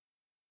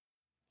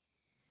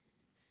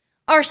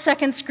Our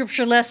second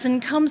scripture lesson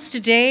comes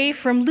today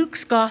from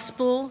Luke's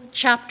Gospel,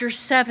 chapter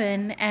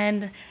 7,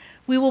 and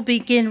we will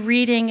begin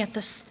reading at the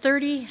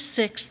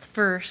 36th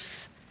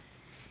verse.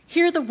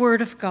 Hear the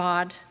word of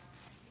God.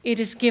 It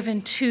is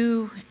given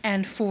to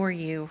and for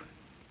you.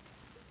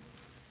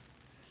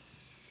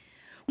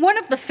 One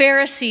of the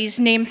Pharisees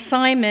named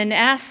Simon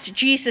asked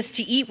Jesus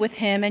to eat with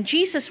him, and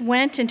Jesus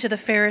went into the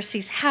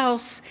Pharisee's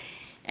house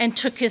and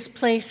took his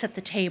place at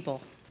the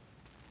table.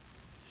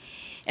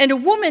 And a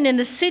woman in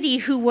the city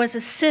who was a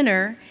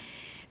sinner,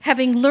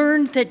 having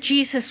learned that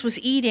Jesus was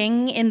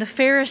eating in the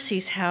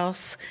Pharisee's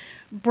house,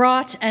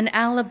 brought an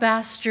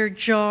alabaster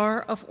jar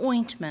of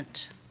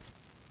ointment.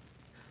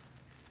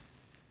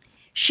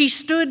 She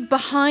stood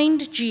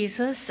behind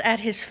Jesus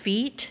at his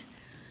feet,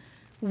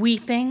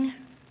 weeping,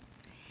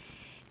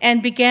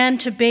 and began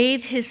to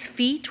bathe his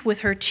feet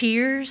with her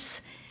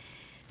tears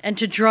and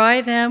to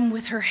dry them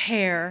with her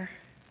hair.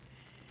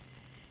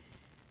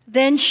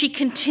 Then she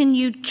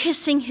continued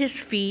kissing his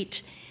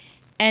feet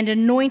and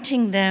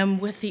anointing them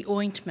with the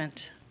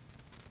ointment.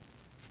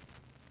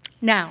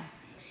 Now,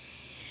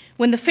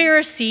 when the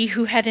Pharisee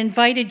who had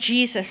invited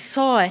Jesus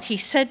saw it, he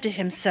said to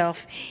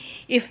himself,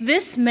 "If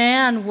this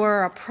man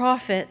were a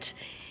prophet,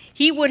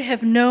 he would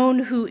have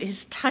known who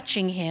is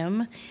touching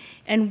him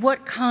and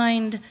what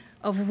kind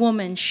of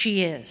woman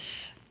she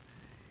is,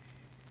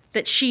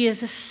 that she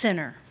is a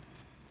sinner."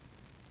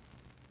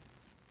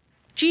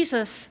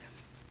 Jesus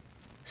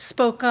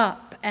spoke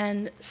up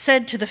and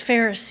said to the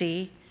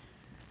Pharisee,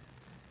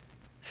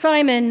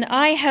 "Simon,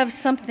 I have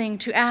something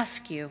to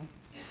ask you."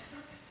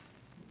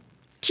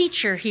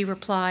 "Teacher," he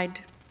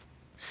replied,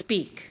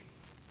 "speak."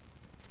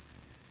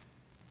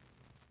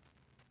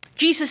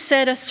 Jesus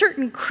said, "A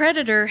certain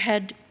creditor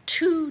had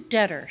two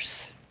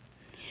debtors.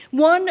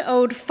 One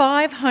owed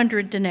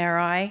 500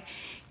 denarii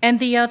and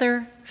the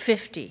other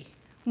 50.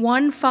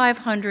 One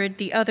 500,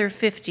 the other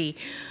 50.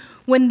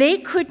 When they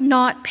could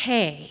not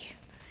pay,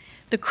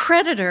 the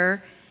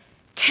creditor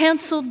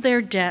canceled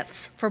their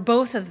debts for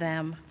both of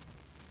them.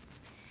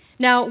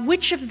 Now,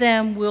 which of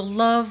them will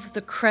love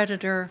the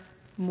creditor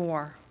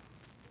more?"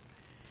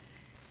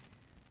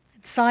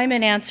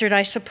 Simon answered,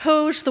 "I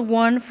suppose the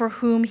one for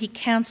whom he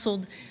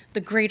canceled the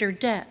greater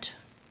debt."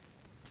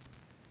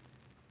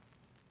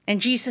 And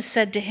Jesus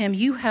said to him,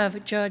 "You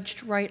have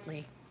judged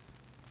rightly."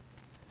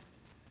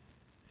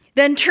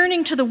 Then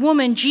turning to the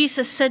woman,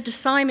 Jesus said to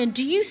Simon,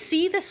 "Do you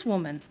see this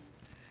woman?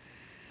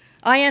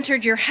 I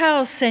entered your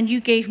house, and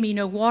you gave me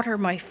no water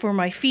for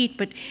my feet,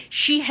 but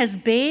she has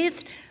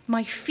bathed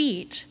my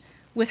feet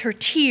with her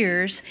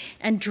tears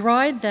and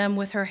dried them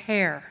with her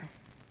hair.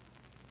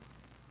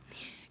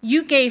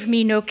 You gave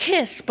me no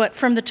kiss, but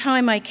from the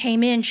time I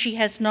came in, she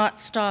has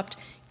not stopped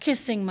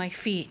kissing my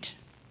feet.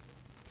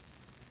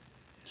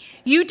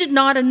 You did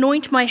not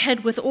anoint my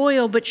head with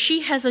oil, but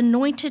she has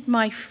anointed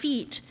my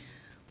feet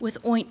with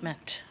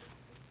ointment.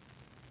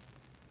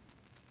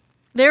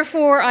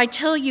 Therefore, I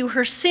tell you,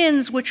 her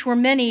sins, which were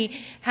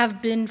many, have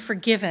been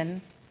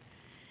forgiven.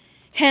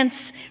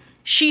 Hence,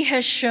 she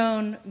has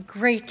shown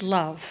great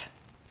love.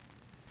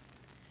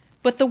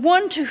 But the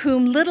one to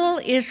whom little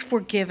is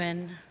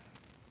forgiven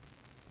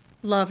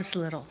loves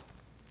little."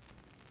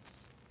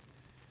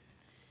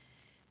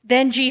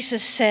 Then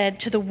Jesus said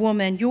to the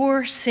woman,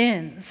 "Your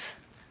sins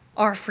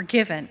are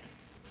forgiven."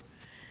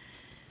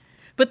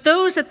 But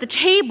those at the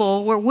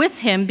table were with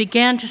him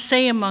began to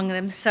say among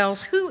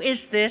themselves, "Who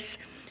is this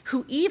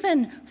who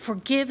even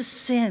forgives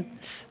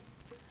sins?"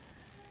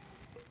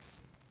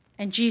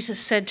 And Jesus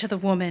said to the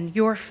woman,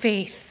 "Your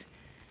faith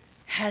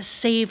has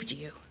saved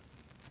you.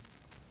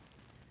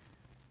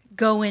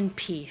 Go in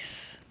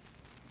peace."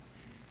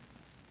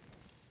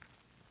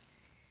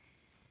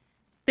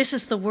 This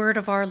is the word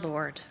of our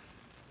Lord.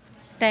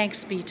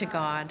 Thanks be to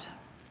God.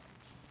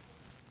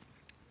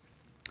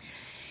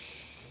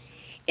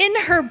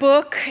 In her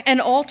book,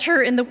 An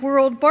Altar in the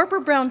World,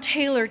 Barbara Brown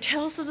Taylor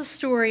tells of a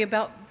story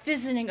about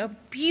visiting a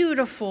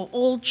beautiful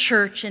old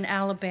church in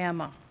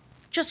Alabama,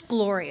 just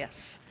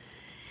glorious.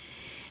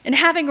 And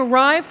having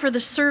arrived for the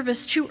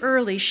service too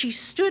early, she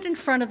stood in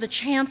front of the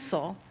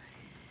chancel,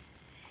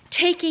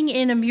 taking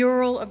in a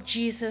mural of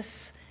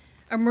Jesus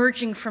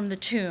emerging from the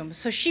tomb.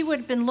 So she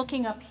would have been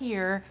looking up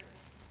here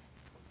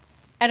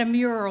at a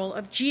mural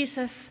of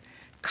Jesus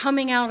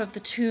coming out of the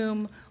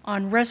tomb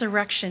on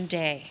Resurrection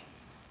Day.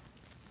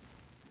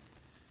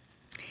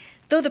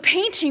 Though the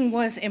painting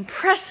was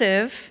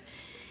impressive,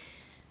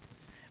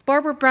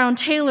 Barbara Brown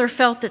Taylor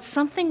felt that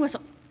something was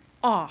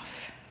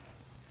off.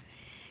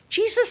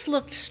 Jesus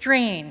looked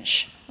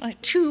strange,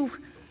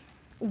 too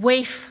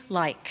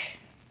waif-like.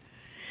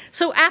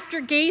 So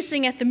after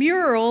gazing at the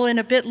mural and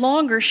a bit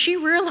longer, she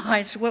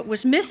realized what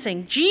was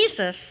missing.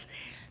 Jesus,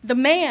 the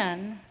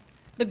man,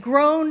 the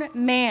grown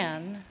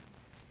man,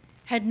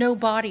 had no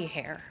body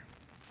hair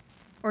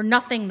or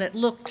nothing that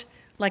looked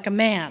like a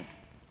man.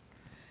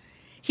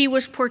 He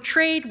was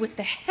portrayed with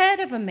the head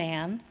of a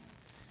man,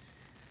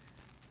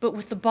 but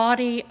with the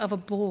body of a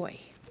boy.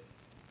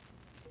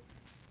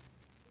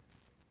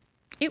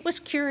 It was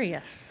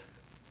curious.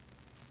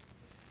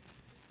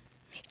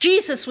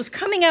 Jesus was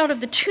coming out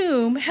of the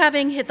tomb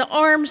having hit the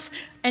arms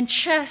and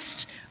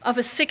chest of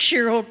a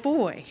 6-year-old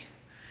boy,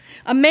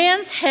 a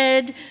man's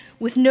head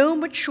with no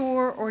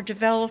mature or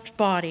developed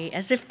body,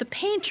 as if the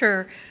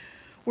painter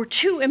were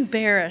too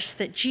embarrassed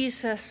that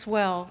Jesus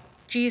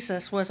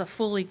was a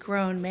fully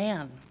grown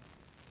man.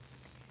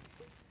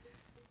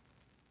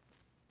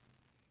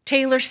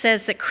 Taylor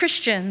says that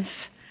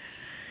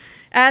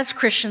as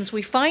Christians,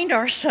 we find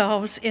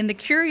ourselves in the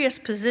curious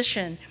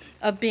position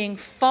of being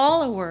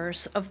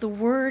followers of the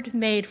Word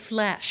made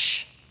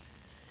flesh,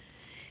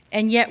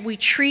 and yet we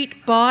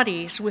treat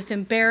bodies with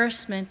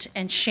embarrassment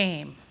and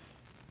shame.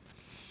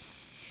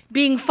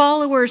 Being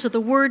followers of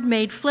the Word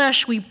made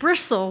flesh, we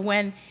bristle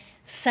when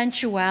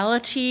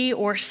sensuality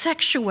or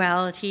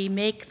sexuality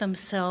make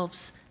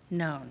themselves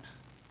known.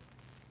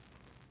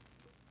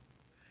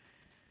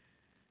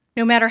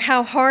 No matter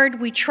how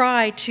hard we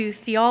try to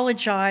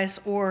theologize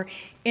or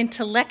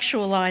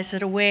intellectualize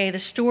it away, the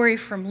story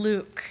from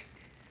Luke,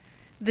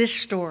 this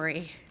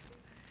story,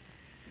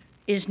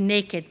 is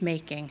naked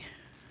making.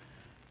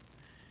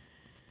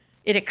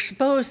 It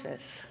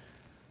exposes,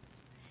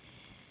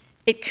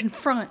 it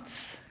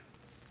confronts,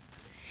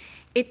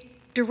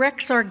 it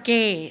directs our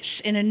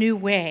gaze in a new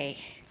way.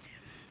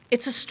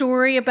 It's a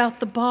story about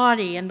the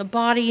body and the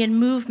body in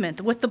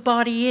movement, what the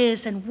body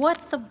is and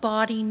what the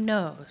body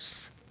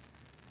knows.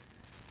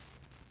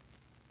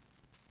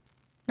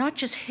 Not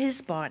just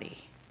his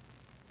body,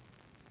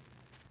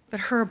 but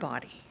her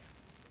body.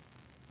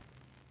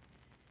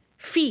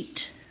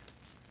 Feet,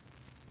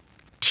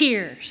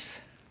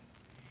 tears,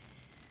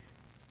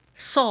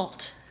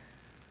 salt,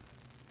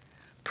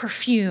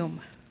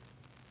 perfume,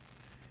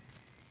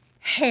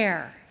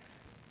 hair,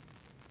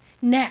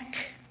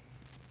 neck,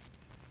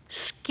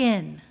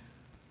 skin,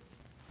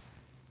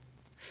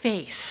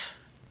 face.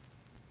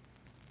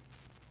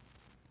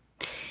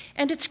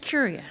 And it's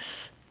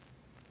curious.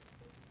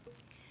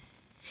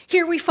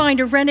 Here we find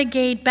a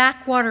renegade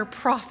backwater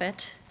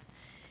prophet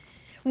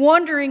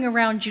wandering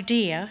around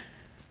Judea.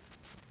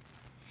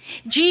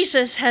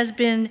 Jesus has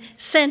been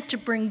sent to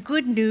bring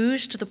good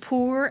news to the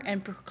poor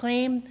and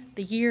proclaim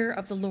the year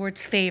of the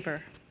Lord's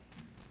favor.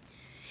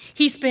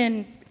 He's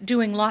been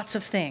doing lots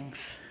of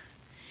things.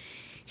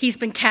 He's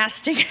been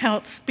casting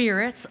out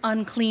spirits,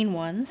 unclean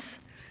ones,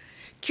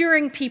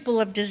 curing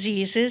people of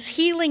diseases,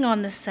 healing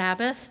on the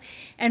Sabbath,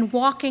 and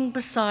walking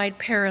beside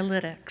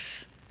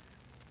paralytics.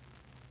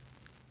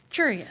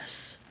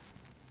 Curious.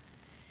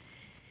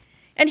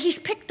 And he's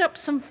picked up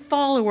some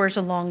followers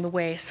along the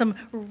way, some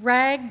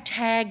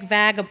ragtag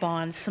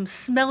vagabonds, some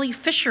smelly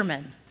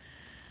fishermen,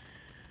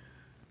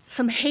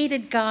 some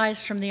hated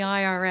guys from the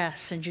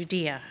IRS in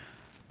Judea,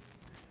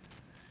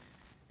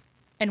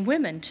 and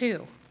women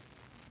too.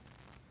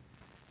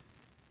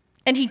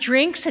 And he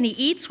drinks and he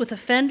eats with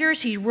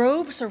offenders. He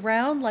roves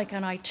around like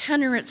an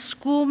itinerant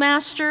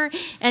schoolmaster,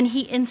 and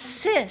he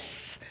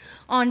insists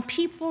on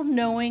people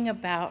knowing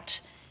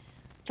about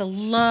the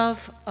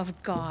love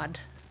of God.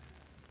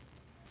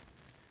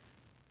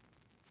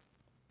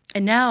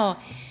 And now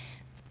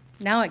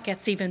it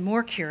gets even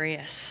more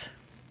curious.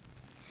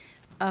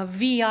 A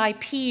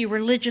VIP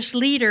religious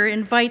leader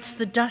invites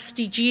the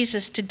dusty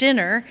Jesus to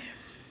dinner.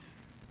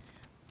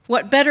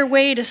 What better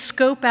way to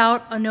scope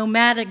out a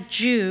nomadic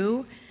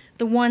Jew,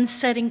 the one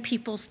setting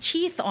people's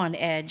teeth on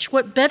edge?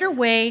 What better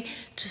way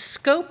to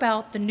scope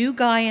out the new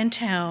guy in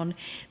town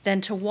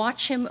than to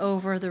watch him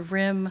over the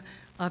rim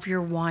of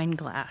your wine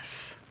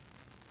glass?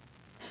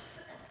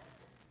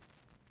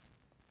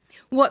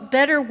 What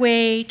better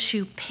way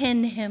to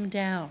pin him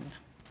down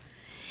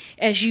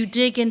as you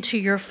dig into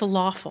your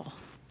falafel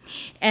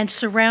and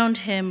surround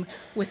him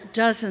with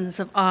dozens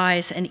of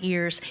eyes and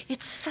ears?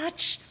 It's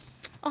such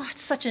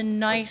a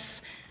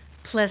nice,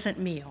 pleasant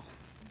meal.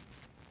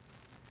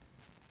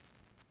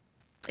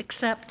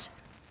 Except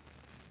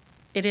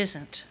it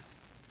isn't.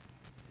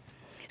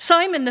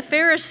 Simon the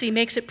Pharisee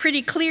makes it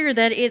pretty clear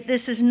that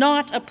this is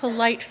not a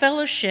polite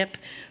fellowship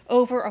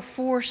over a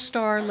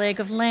 4-star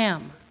leg of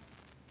lamb.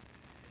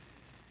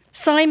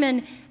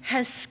 Simon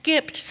has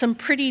skipped some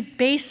pretty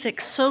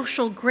basic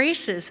social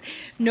graces.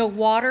 No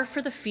water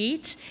for the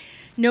feet,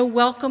 no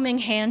welcoming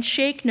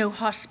handshake, no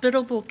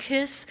hospitable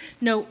kiss,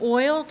 no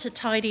oil to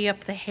tidy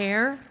up the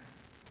hair.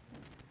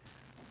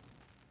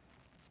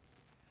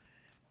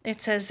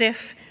 It's as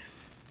if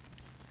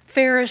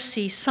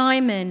Pharisee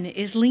Simon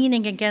is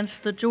leaning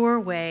against the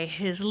doorway,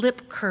 his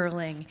lip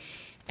curling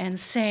and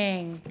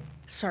saying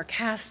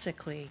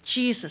sarcastically,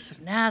 "Jesus of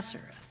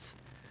Nazareth,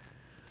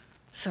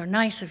 so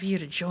nice of you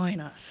to join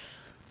us.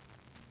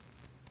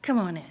 Come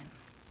on in."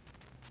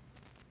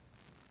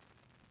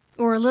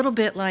 Or a little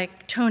bit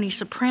like Tony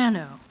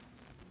Soprano,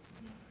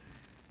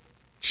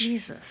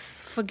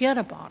 "Jesus, forget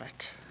about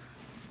it.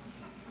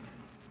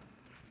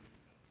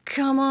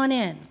 Come on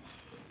in.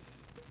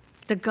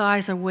 The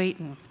guys are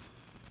waiting."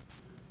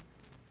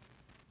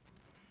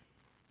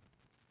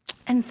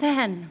 And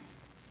then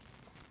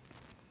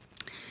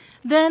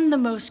the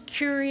most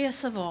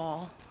curious of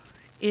all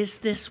is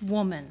this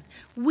woman.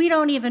 We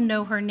don't even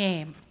know her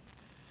name.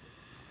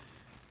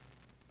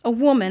 A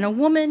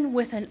woman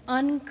with an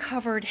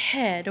uncovered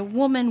head, a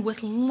woman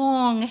with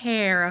long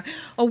hair,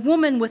 a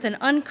woman with an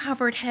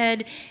uncovered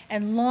head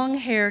and long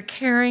hair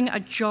carrying a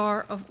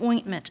jar of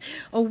ointment,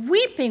 a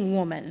weeping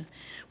woman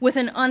with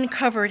an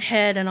uncovered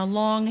head and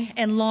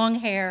long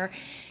hair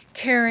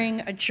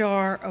carrying a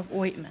jar of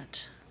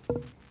ointment.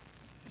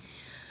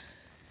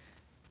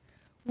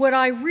 What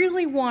I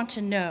really want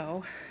to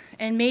know,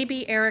 and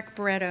maybe Eric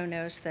Barreto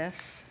knows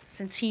this,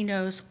 since he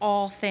knows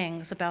all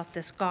things about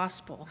this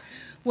gospel,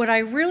 what I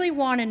really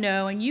want to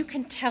know, and you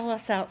can tell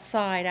us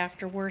outside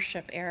after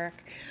worship, Eric,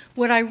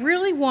 what I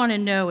really want to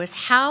know is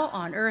how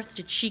on earth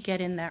did she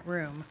get in that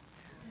room?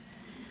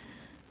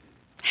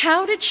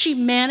 How did she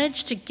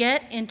manage to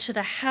get into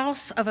the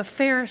house of a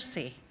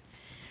Pharisee?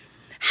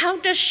 How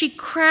does she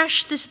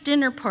crash this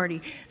dinner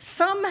party?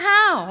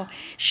 Somehow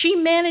she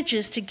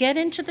manages to get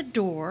into the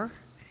door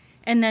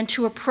and then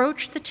to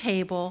approach the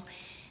table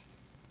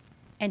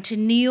and to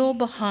kneel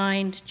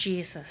behind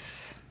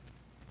Jesus.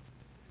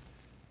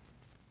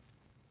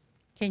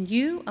 Can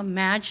you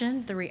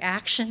imagine the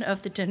reaction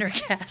of the dinner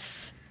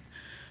guests?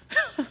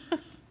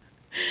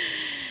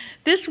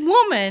 This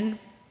woman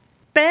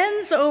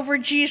bends over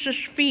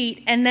Jesus'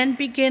 feet and then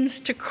begins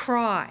to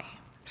cry,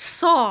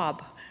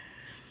 sob,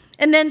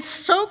 and then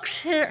soaks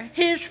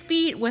his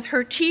feet with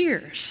her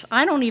tears.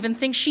 I don't even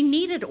think she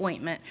needed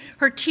ointment.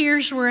 Her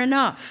tears were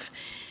enough.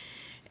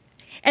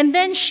 And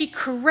then she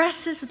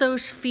caresses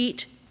those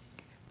feet,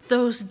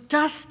 those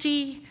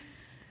dusty,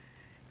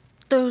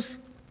 those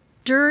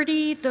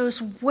dirty, those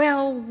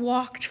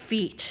well-walked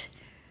feet.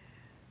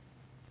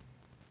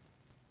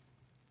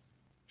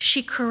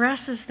 She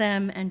caresses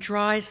them and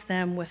dries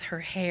them with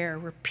her hair,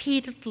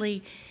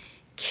 repeatedly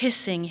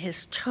kissing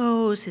his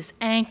toes, his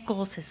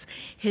ankles,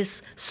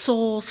 his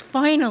soles.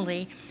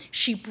 Finally,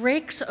 she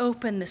breaks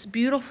open this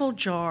beautiful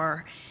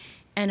jar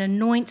and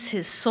anoints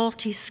his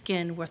salty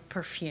skin with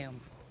perfume.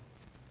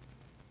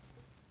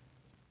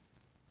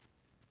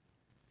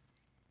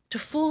 To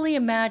fully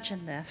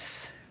imagine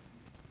this,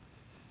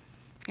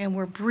 and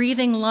we're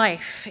breathing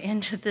life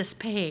into this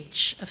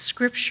page of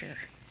Scripture,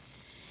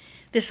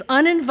 this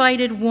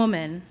uninvited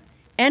woman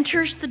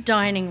enters the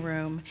dining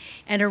room,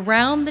 and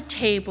around the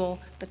table,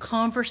 the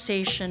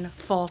conversation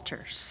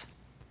falters.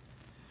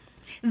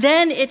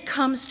 Then it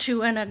comes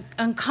to an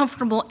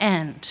uncomfortable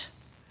end.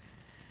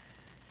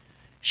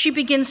 She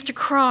begins to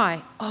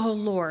cry. Oh,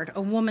 Lord,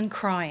 a woman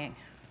crying.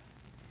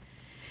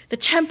 The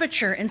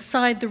temperature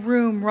inside the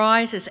room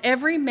rises.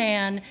 Every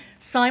man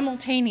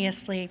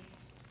simultaneously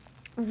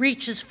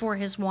reaches for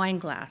his wine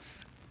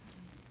glass.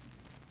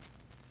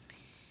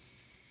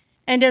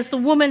 And as the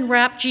woman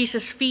wrapped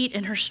Jesus' feet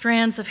in her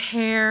strands of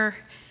hair,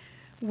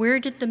 where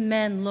did the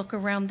men look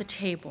around the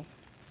table?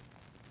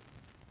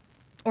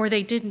 Or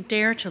they didn't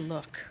dare to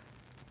look.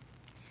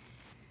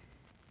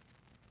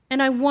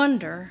 And I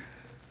wonder,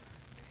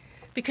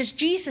 because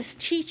Jesus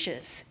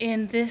teaches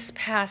in this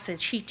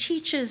passage, he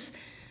teaches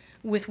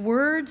with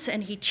words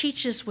and he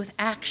teaches with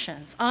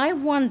actions. I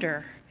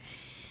wonder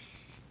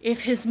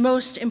if his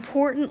most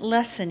important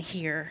lesson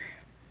here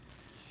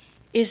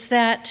is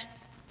that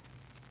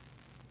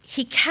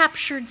he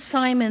captured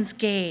Simon's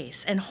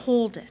gaze and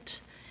holds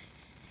it,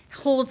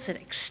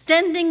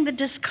 extending the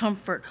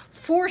discomfort,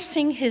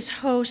 forcing his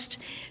host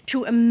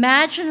to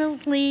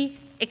imaginatively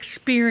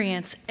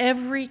experience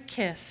every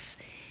kiss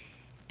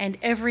and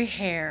every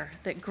hair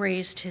that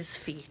grazed his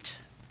feet.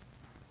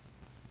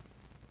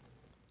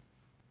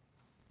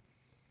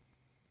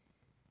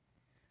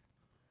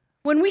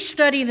 When we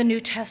study the New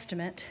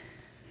Testament,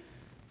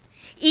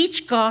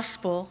 each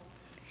gospel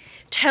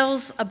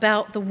tells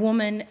about the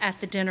woman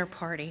at the dinner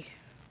party.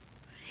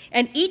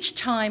 And each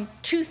time,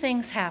 two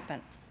things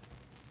happen.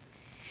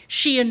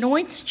 She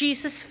anoints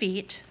Jesus'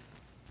 feet,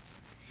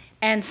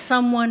 and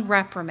someone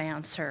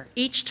reprimands her.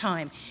 Each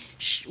time,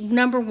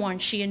 number one,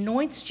 she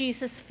anoints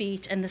Jesus'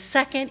 feet, and the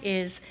second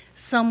is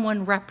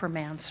someone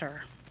reprimands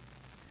her.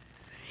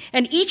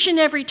 And each and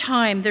every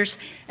time, there's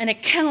an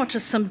account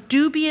of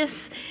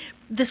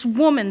this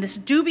woman, this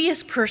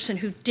dubious person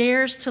who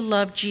dares to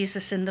love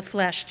Jesus in the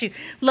flesh, to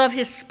love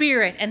his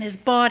spirit and his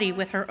body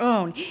with her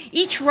own.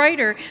 Each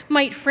writer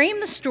might frame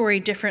the story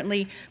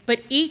differently,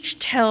 but each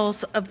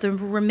tells of the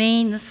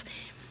remains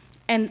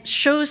and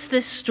shows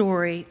this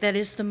story that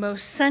is the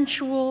most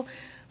sensual,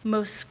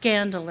 most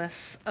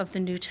scandalous of the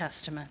New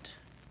Testament.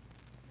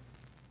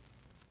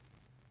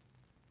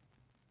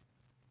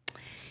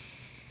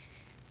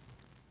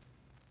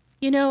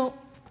 You know,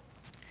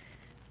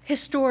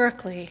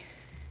 historically,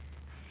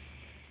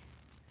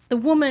 the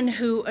woman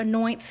who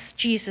anoints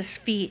Jesus'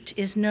 feet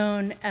is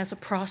known as a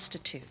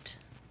prostitute,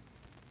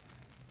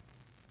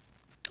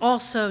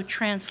 also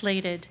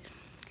translated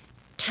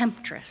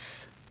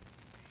temptress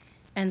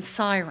and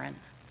siren.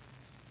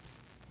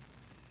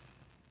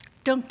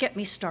 Don't get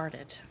me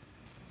started.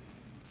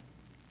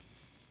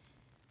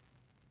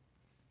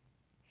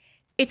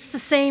 It's the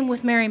same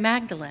with Mary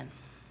Magdalene,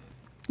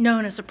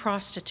 known as a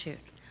prostitute.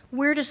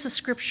 Where does the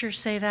scripture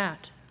say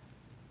that?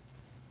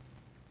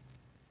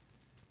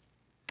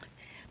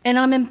 And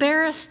I'm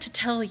embarrassed to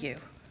tell you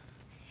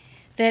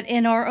that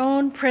in our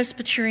own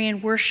Presbyterian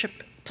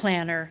worship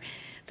planner,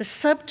 the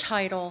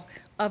subtitle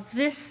of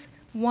this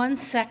one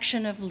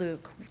section of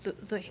Luke,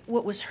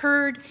 what was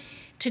heard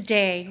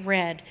today,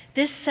 read,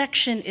 this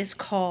section is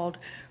called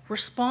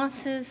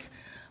Responses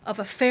of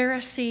a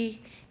Pharisee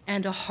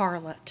and a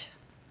Harlot.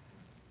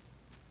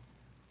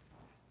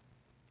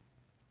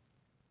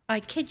 I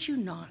kid you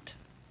not.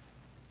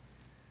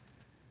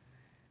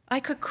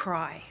 I could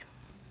cry.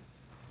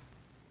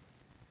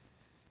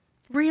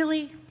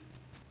 Really?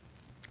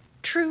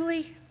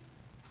 Truly?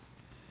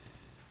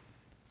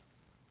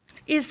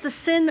 Is the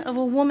sin of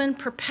a woman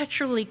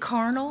perpetually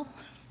carnal?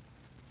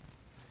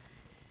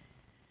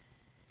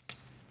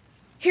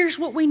 Here's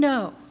what we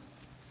know.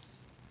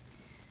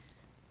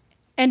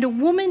 And a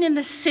woman in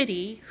the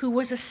city who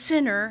was a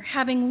sinner,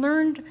 having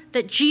learned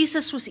that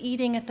Jesus was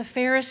eating at the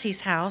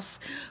Pharisee's house,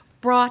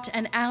 brought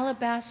an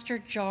alabaster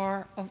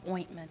jar of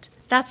ointment.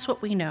 That's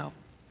what we know.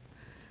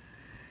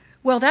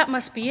 Well, that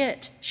must be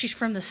it. She's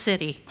from the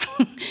city.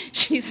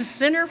 She's a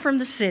sinner from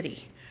the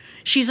city.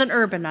 She's an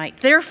urbanite.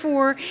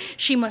 Therefore,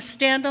 she must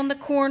stand on the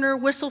corner,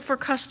 whistle for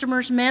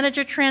customers, manage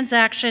a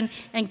transaction,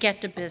 and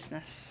get to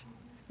business.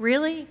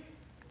 Really?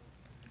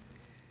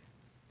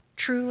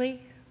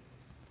 Truly?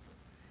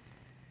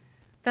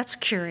 That's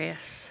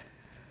curious.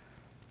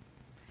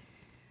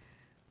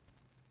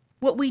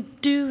 What we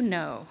do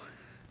know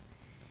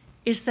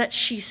is that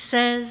she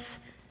says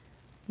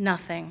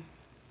nothing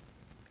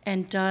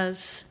and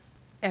does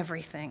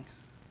everything.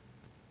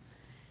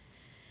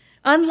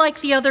 Unlike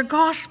the other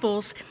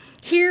Gospels,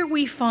 here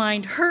we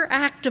find her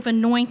act of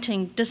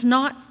anointing does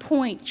not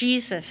point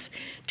Jesus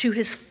to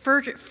his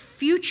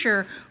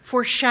future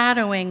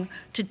foreshadowing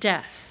to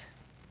death.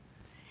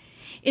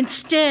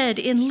 Instead,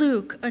 in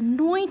Luke,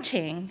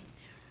 anointing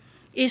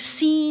is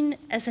seen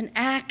as an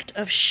act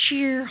of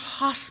sheer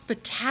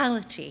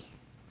hospitality,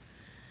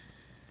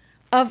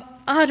 of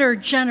utter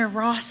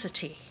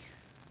generosity,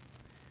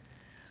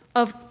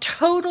 of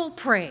total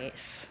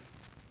praise.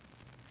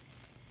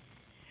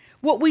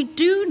 What we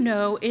do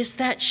know is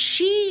that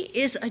she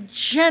is a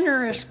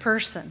generous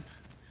person,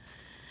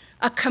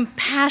 a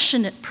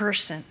compassionate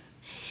person,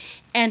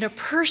 and a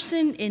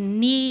person in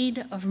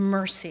need of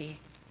mercy.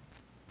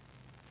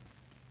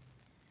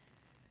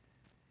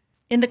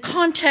 In the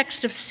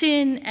context of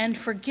sin and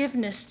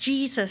forgiveness,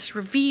 Jesus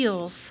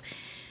reveals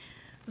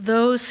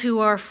those who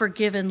are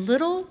forgiven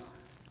little,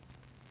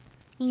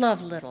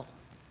 love little.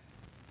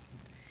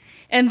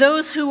 And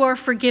those who are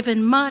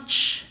forgiven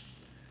much,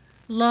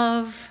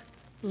 love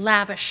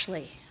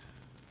lavishly.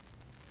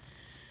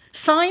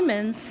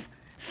 Simon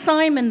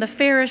the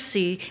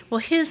Pharisee, well,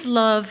 his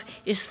love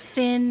is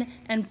thin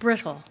and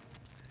brittle.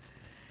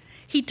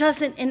 He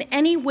doesn't in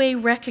any way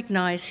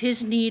recognize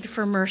his need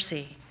for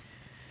mercy.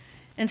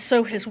 And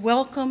so his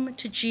welcome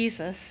to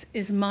Jesus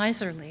is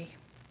miserly.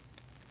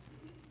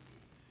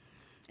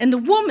 And the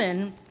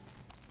woman,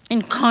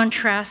 in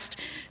contrast,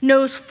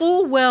 knows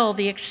full well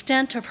the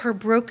extent of her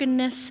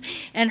brokenness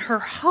and her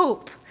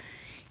hope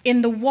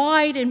in the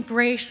wide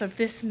embrace of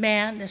this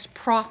man, this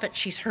prophet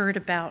she's heard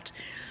about,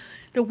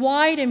 the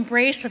wide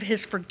embrace of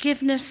his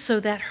forgiveness so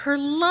that her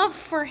love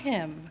for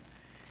him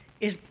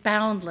is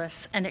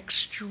boundless and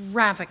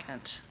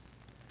extravagant.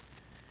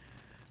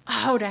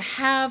 Oh, to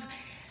have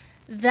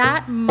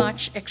that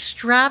much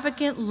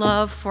extravagant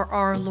love for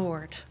our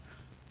Lord.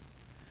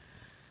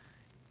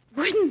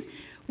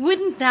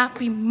 Wouldn't that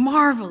be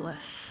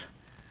marvelous?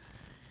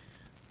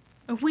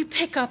 We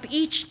pick up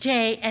each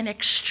day and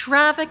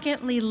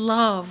extravagantly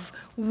love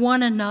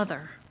one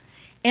another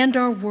and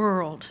our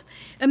world.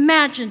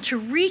 Imagine to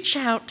reach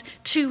out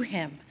to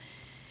him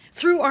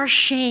through our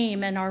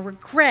shame and our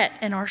regret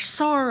and our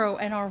sorrow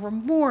and our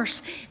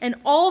remorse and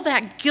all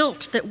that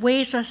guilt that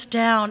weighs us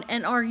down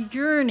and our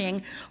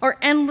yearning, our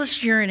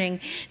endless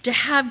yearning to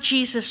have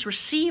Jesus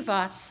receive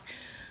us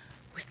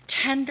with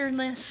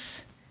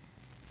tenderness,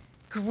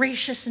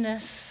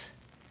 graciousness,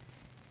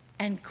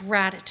 and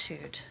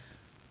gratitude.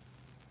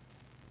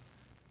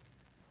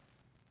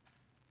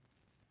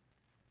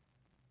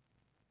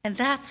 And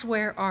that's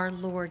where our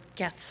Lord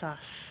gets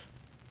us.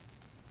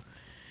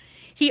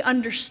 He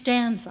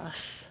understands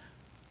us.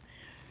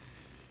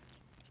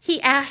 He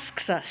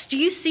asks us, do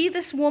you see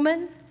this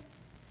woman?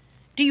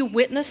 Do you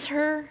witness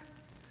her?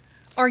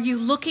 Are you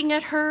looking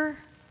at her?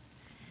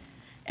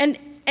 And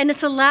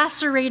it's a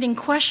lacerating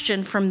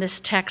question from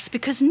this text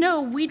because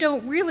no, we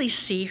don't really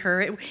see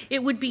her.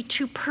 It would be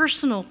too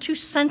personal, too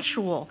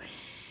sensual.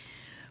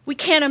 We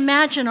can't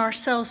imagine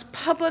ourselves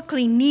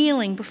publicly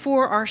kneeling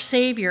before our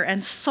Savior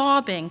and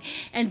sobbing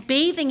and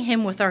bathing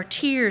him with our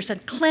tears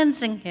and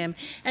cleansing him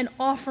and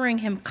offering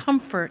him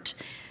comfort.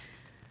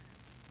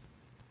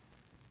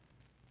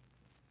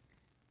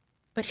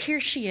 But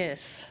here she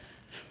is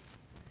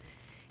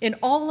in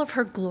all of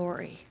her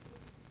glory.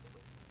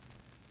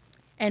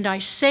 And I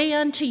say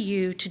unto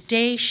you,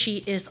 today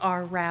she is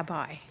our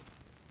rabbi.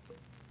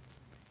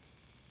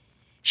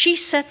 She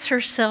sets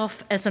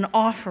herself as an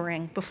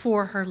offering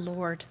before her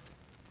Lord.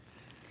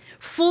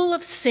 Full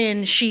of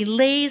sin, she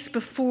lays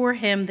before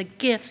him the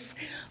gifts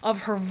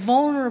of her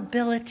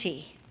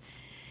vulnerability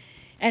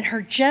and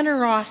her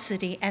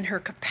generosity and her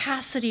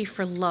capacity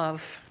for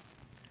love.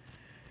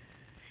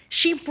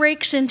 She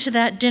breaks into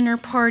that dinner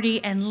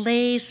party and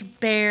lays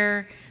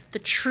bare the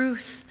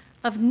truth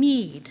of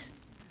need.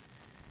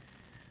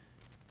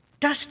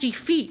 Dusty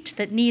feet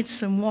that need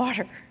some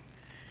water,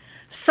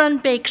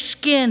 sun-baked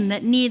skin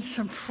that needs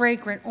some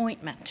fragrant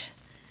ointment,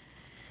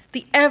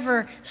 the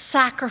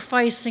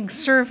ever-sacrificing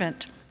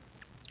servant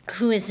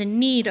who is in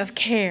need of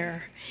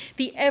care,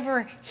 the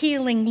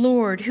ever-healing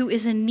Lord who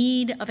is in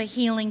need of a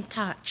healing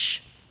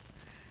touch.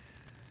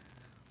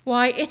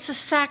 Why, it's a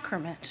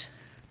sacrament.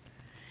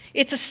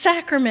 It's a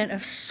sacrament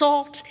of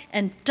salt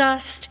and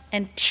dust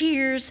and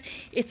tears.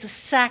 It's a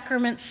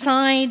sacrament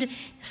signed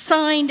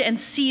and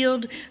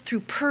sealed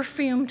through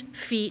perfumed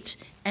feet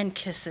and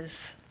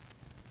kisses.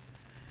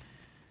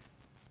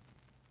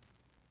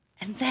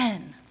 And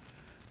then,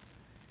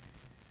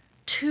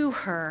 to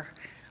her,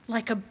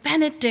 like a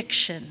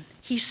benediction,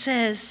 he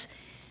says,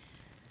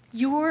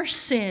 "Your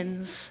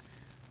sins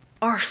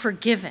are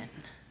forgiven.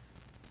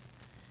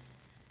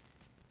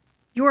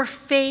 Your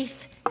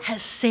faith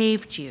has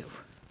saved you.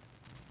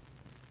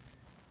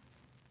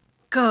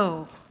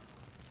 Go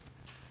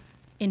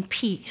in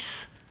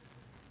peace."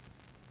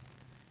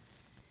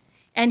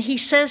 And he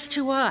says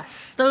to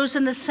us, those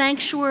in the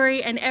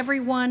sanctuary and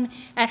everyone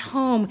at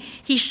home,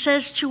 he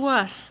says to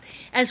us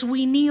as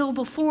we kneel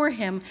before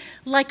him,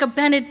 like a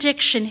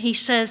benediction, he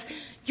says,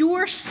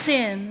 "Your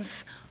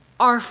sins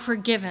are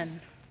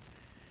forgiven.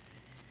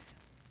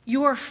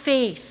 Your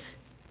faith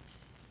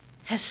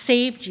has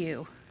saved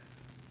you.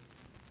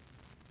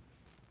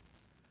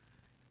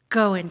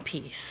 Go in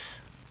peace."